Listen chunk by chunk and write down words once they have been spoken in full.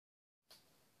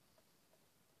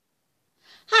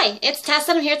Hi, it's Tess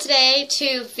and I'm here today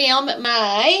to film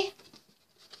my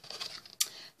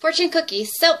fortune cookie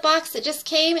soapbox that just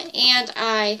came, and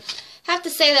I have to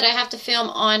say that I have to film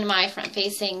on my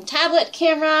front-facing tablet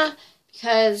camera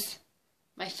because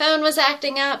my phone was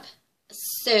acting up.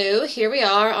 So here we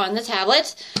are on the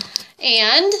tablet,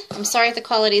 and I'm sorry if the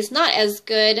quality is not as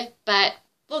good, but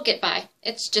we'll get by.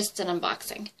 It's just an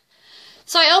unboxing.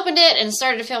 So I opened it and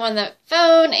started to film on the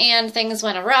phone, and things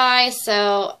went awry.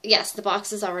 So yes, the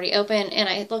box is already open, and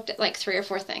I looked at like 3 or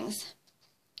 4 things.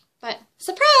 But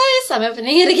surprise, I'm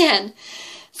opening it again.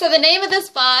 So the name of this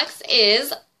box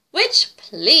is Witch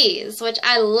Please, which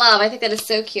I love. I think that is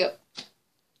so cute.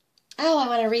 Oh, I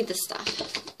want to read this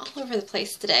stuff all over the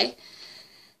place today.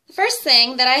 The first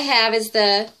thing that I have is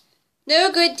the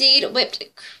No Good Deed whipped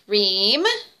cream.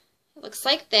 It looks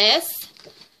like this,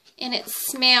 and it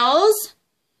smells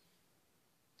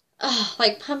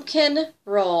like pumpkin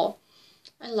roll.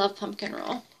 I love pumpkin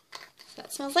roll. So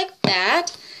that smells like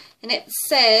that. And it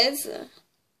says,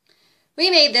 we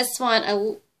made this one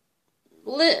you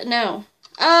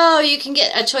can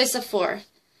get a choice of 4.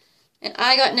 And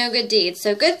I got No Good Deed.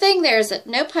 So good thing there's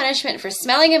no punishment for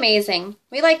smelling amazing.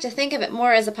 We like to think of it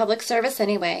more as a public service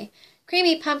anyway.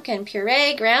 Creamy pumpkin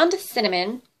puree, ground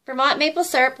cinnamon, Vermont maple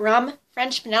syrup, rum,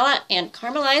 French vanilla, and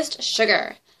caramelized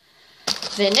sugar.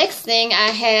 The next thing I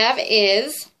have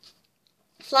is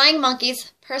Flying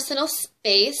Monkey's Personal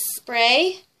Space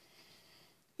Spray.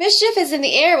 Mischief is in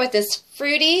the air with this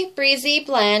fruity, breezy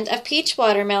blend of peach,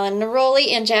 watermelon,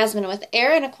 neroli, and jasmine with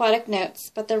air and aquatic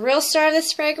notes. But the real star of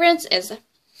this fragrance is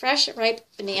fresh, ripe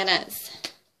bananas.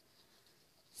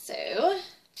 So,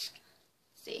 let's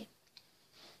see.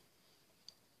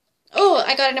 Oh,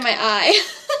 I got it in my eye.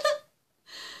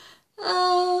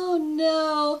 Oh,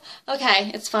 no.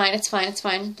 Okay, it's fine, it's fine, it's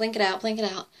fine. Blink it out, blink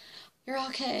it out. You're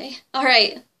okay. All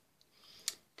right.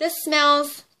 This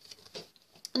smells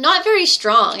not very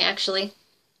strong, actually.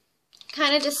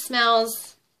 Kind of just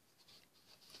smells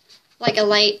like a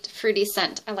light, fruity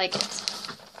scent. I like it.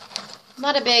 I'm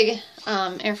not a big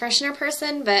air freshener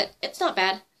person, but it's not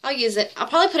bad. I'll use it. I'll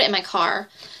probably put it in my car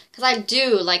because I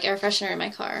do like air freshener in my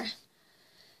car.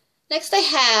 Next, I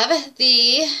have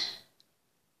the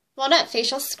Walnut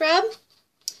Facial Scrub,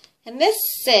 and this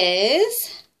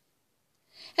says,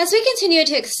 as we continue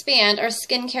to expand our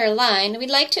skincare line,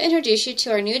 we'd like to introduce you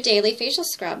to our new daily facial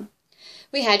scrub.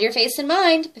 We had your face in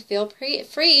mind, but feel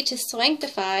free to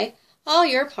sanctify all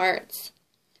your parts.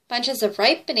 Bunches of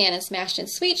ripe bananas mashed in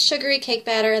sweet, sugary cake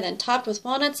batter, then topped with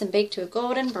walnuts and baked to a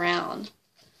golden brown.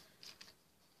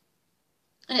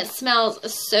 And it smells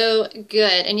so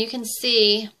good, and you can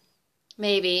see,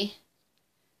 maybe,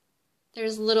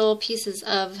 there's little pieces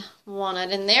of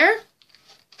walnut in there.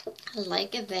 I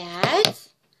like that.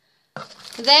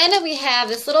 Then we have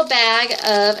this little bag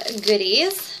of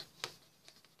goodies.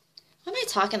 Why am I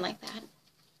talking like that?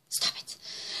 Stop it.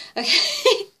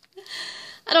 Okay.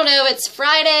 I don't know. It's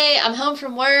Friday. I'm home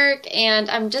from work, and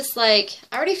I'm just like,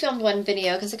 I already filmed one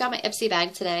video because I got my Ipsy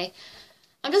bag today.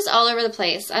 I'm just all over the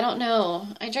place. I don't know.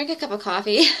 I drank a cup of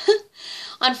coffee.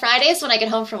 On Fridays when I get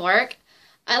home from work,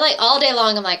 I like all day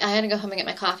long, I'm like, I gotta go home and get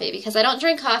my coffee because I don't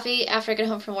drink coffee after I get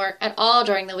home from work at all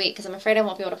during the week because I'm afraid I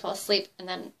won't be able to fall asleep and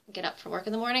then get up for work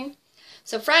in the morning.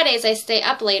 So Fridays I stay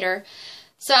up later.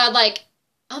 So I'm like,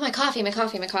 oh, my coffee, my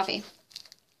coffee, my coffee.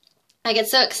 I get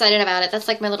so excited about it. That's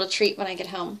like my little treat when I get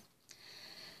home.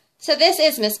 So this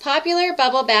is Miss Popular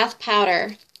Bubble Bath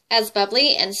Powder. As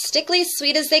bubbly and stickly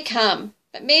sweet as they come,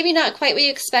 but maybe not quite what you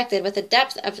expected, with a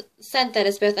depth of scent that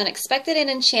is both unexpected and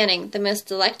enchanting. The most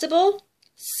delectable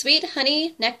sweet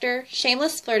honey, nectar,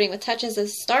 shameless flirting with touches of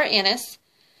star anise,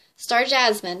 star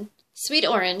jasmine, sweet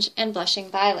orange, and blushing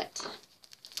violet.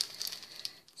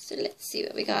 So let's see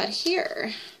what we got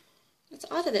here. It's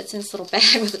odd that it's in this little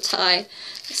bag with a tie.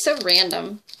 It's so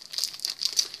random.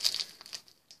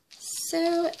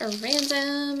 So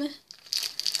random.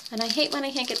 And I hate when I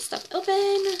can't get stuff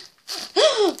open.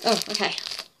 Oh, okay.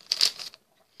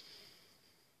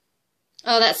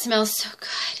 Oh, that smells so good.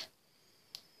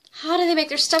 How do they make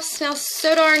their stuff smell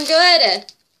so darn good?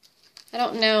 I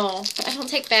don't know, but I don't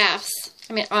take baths.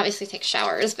 I mean, obviously take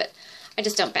showers, but I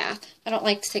just don't bath. I don't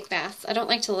like to take baths. I don't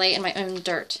like to lay in my own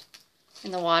dirt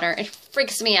in the water. It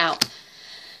freaks me out.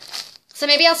 So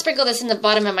maybe I'll sprinkle this in the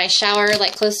bottom of my shower,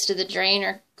 like close to the drain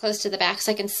or close to the back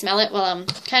so I can smell it while I'm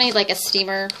kind of like a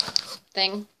steamer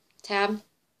thing, tab.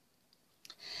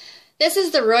 This is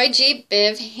the Roy G.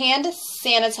 Biv hand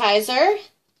sanitizer.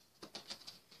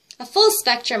 A full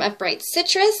spectrum of bright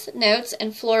citrus notes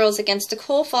and florals against a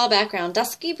cool fall background,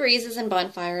 dusky breezes and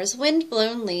bonfires,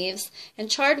 wind-blown leaves,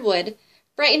 and charred wood,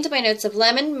 brightened by notes of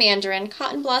lemon, mandarin,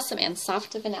 cotton blossom, and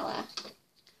soft vanilla.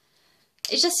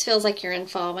 it just feels like you're in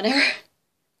fall whenever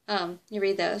you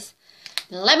read those.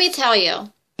 Let me tell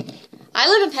you, I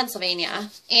live in Pennsylvania,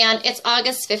 and it's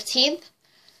August 15th,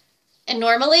 and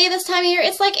normally this time of year,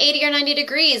 it's like 80 or 90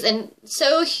 degrees, and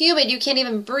so humid you can't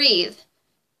even breathe.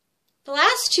 The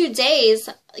last 2 days,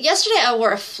 yesterday I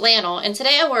wore a flannel, and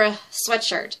today I wore a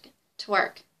sweatshirt to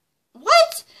work.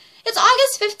 What? It's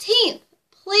August 15th.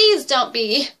 Please don't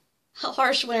be a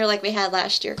harsh winter like we had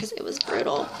last year, because it was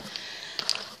brutal.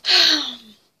 I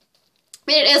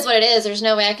mean, it is what it is. There's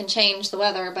no way I can change the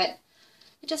weather, but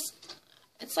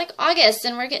it's like August,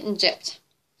 and we're getting gypped.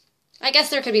 I guess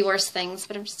there could be worse things,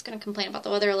 but I'm just going to complain about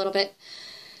the weather a little bit.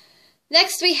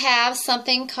 Next, we have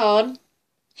something called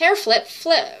Hair Flip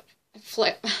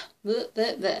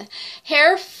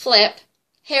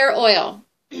Hair Oil.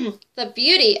 The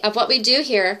beauty of what we do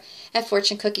here at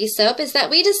Fortune Cookie Soap is that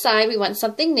we decide we want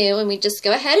something new, and we just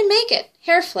go ahead and make it.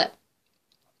 Hair Flip.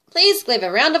 Please give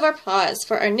a round of applause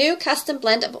for our new custom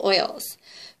blend of oils.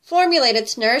 Formulated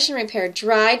to nourish and repair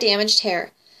dry, damaged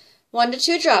hair. 1 to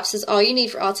 2 drops is all you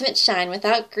need for ultimate shine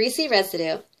without greasy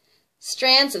residue.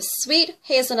 Strands of sweet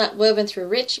hazelnut woven through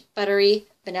rich, buttery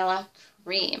vanilla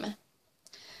cream.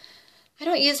 I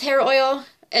don't use hair oil.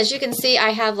 As you can see, I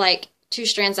have like 2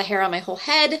 strands of hair on my whole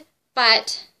head,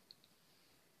 but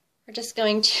we're just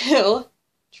going to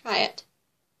try it.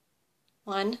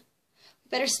 1. We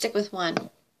better stick with 1.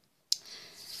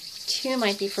 2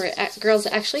 might be for girls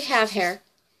that actually have hair.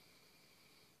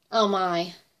 Oh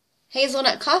my.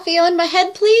 Hazelnut coffee on my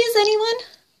head, please, anyone?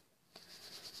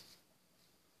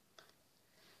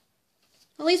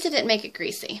 At least it didn't make it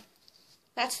greasy.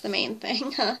 That's the main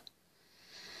thing, huh?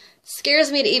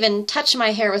 Scares me to even touch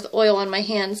my hair with oil on my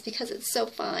hands because it's so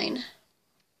fine.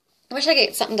 I wish I could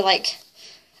get something to like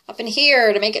up in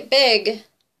here to make it big.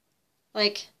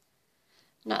 Like,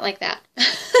 not like that.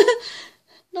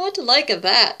 Not like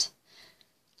that.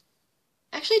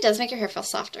 Actually, it does make your hair feel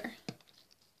softer.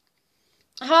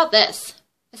 How about this?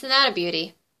 Isn't that a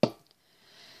beauty?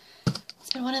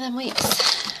 It's been one of them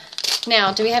weeks.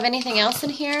 Now, do we have anything else in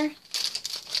here?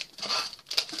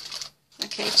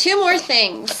 Okay, 2 more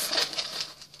things.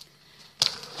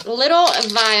 A little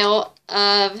vial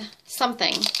of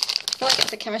something. I feel like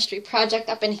it's a chemistry project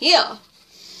up in here.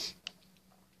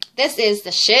 This is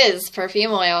the Shiz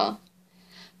perfume oil.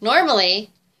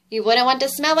 Normally, you wouldn't want to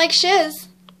smell like shiz,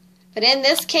 but in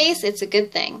this case, it's a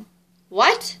good thing.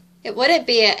 What? It wouldn't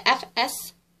be a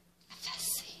FSC,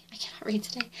 I cannot read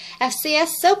today, FCS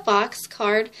soapbox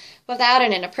card without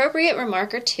an inappropriate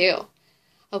remark or 2.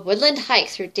 A woodland hike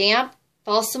through damp,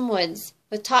 balsam woods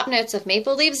with top notes of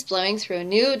maple leaves blowing through a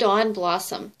new dawn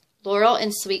blossom, laurel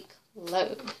and sweet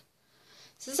clove.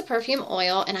 This is a perfume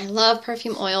oil, and I love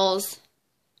perfume oils.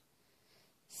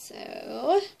 So,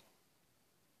 let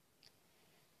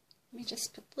me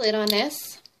just put the lid on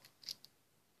this.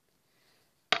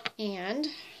 And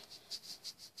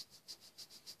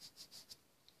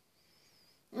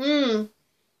oh,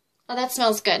 that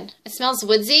smells good. It smells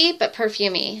woodsy, but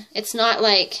perfumey. It's not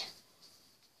like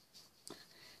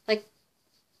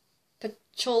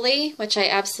patchouli, which I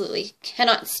absolutely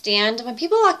cannot stand. When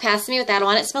people walk past me with that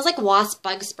on, it smells like wasp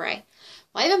bug spray.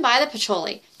 Why even buy the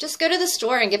patchouli? Just go to the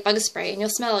store and get bug spray, and you'll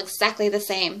smell exactly the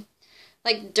same.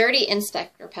 Like dirty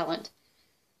insect repellent.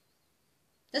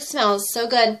 This smells so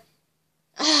good.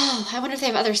 Oh, I wonder if they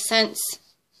have other scents.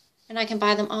 And I can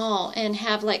buy them all and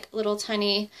have like little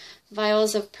tiny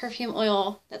vials of perfume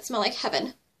oil that smell like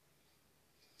heaven.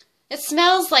 It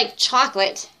smells like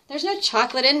chocolate. There's no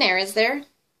chocolate in there, is there?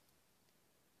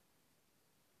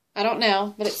 I don't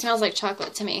know, but it smells like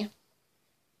chocolate to me.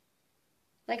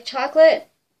 Like chocolate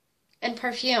and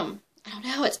perfume. I don't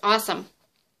know, it's awesome.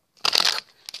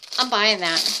 I'm buying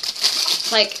that.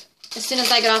 Like, as soon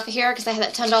as I get off of here, because I have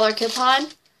that $10 coupon,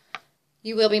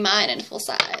 you will be mine in full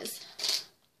size.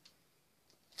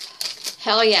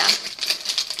 Hell yeah.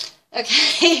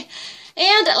 Okay,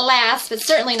 and last, but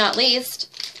certainly not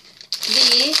least,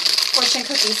 the Fortune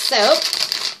Cookie Soap.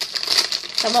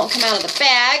 That won't come out of the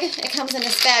bag. It comes in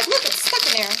this bag. Look, it's stuck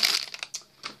in there.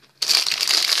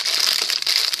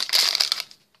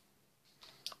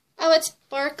 Oh, it's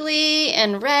sparkly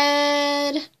and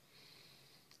red.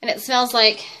 And it smells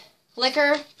like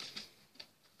liquor.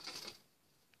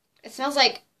 It smells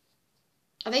like,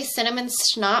 are they cinnamon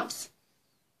schnapps?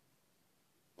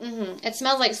 It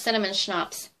smells like cinnamon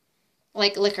schnapps.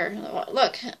 Like liquor.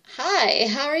 Look, hi,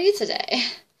 how are you today?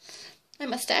 I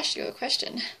must ask you a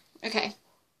question. Okay.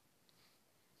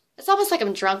 It's almost like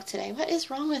I'm drunk today. What is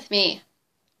wrong with me?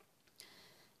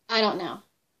 I don't know.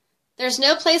 There's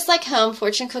no place like home,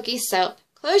 Fortune Cookie Soap.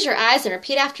 Close your eyes and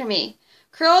repeat after me.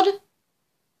 Curled...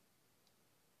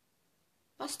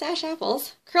 Mustache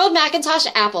apples. Curled Macintosh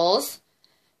apples.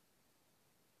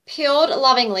 Peeled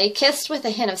lovingly, kissed with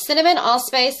a hint of cinnamon,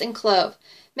 allspice, and clove.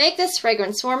 Make this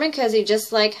fragrance warm and cozy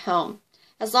just like home.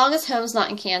 As long as home's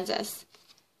not in Kansas.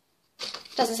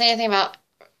 Doesn't say anything about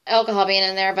alcohol being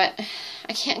in there, but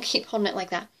I can't keep holding it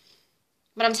like that.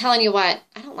 But I'm telling you what,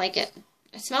 I don't like it.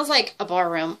 It smells like a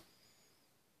bar room.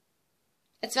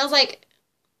 It smells like...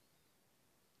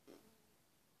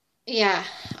 Yeah,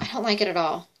 I don't like it at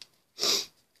all.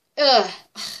 Ugh.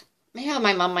 Maybe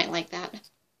my mom might like that.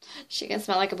 She can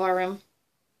smell like a bar room.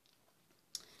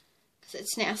 Because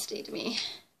it's nasty to me.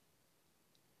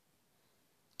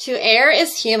 To err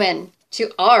is human.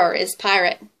 To R is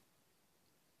pirate.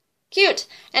 Cute.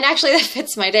 And actually that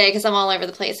fits my day because I'm all over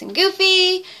the place and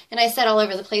goofy. And I said all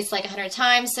over the place like 100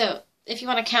 times. So if you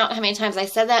want to count how many times I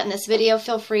said that in this video,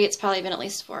 feel free. It's probably been at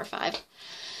least 4 or 5.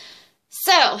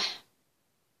 So,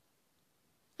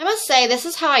 I must say this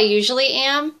is how I usually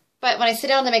am. But when I sit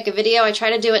down to make a video, I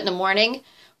try to do it in the morning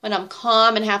when I'm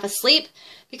calm and half asleep.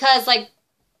 Because like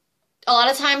a lot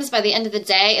of times by the end of the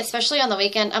day, especially on the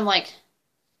weekend, I'm like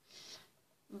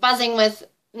buzzing with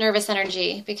nervous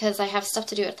energy because I have stuff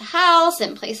to do at the house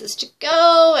and places to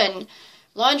go and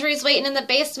laundry's waiting in the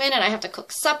basement and I have to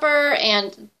cook supper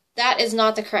and that is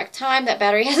not the correct time. That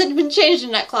battery hasn't been changed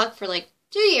in that clock for like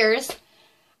 2 years.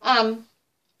 I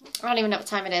don't even know what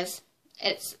time it is.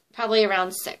 It's probably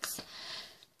around 6.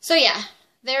 So yeah,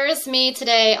 there's me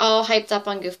today all hyped up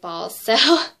on goofballs. So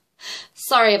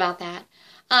sorry about that.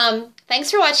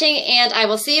 Thanks for watching and I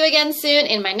will see you again soon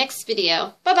in my next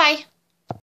video. Bye-bye.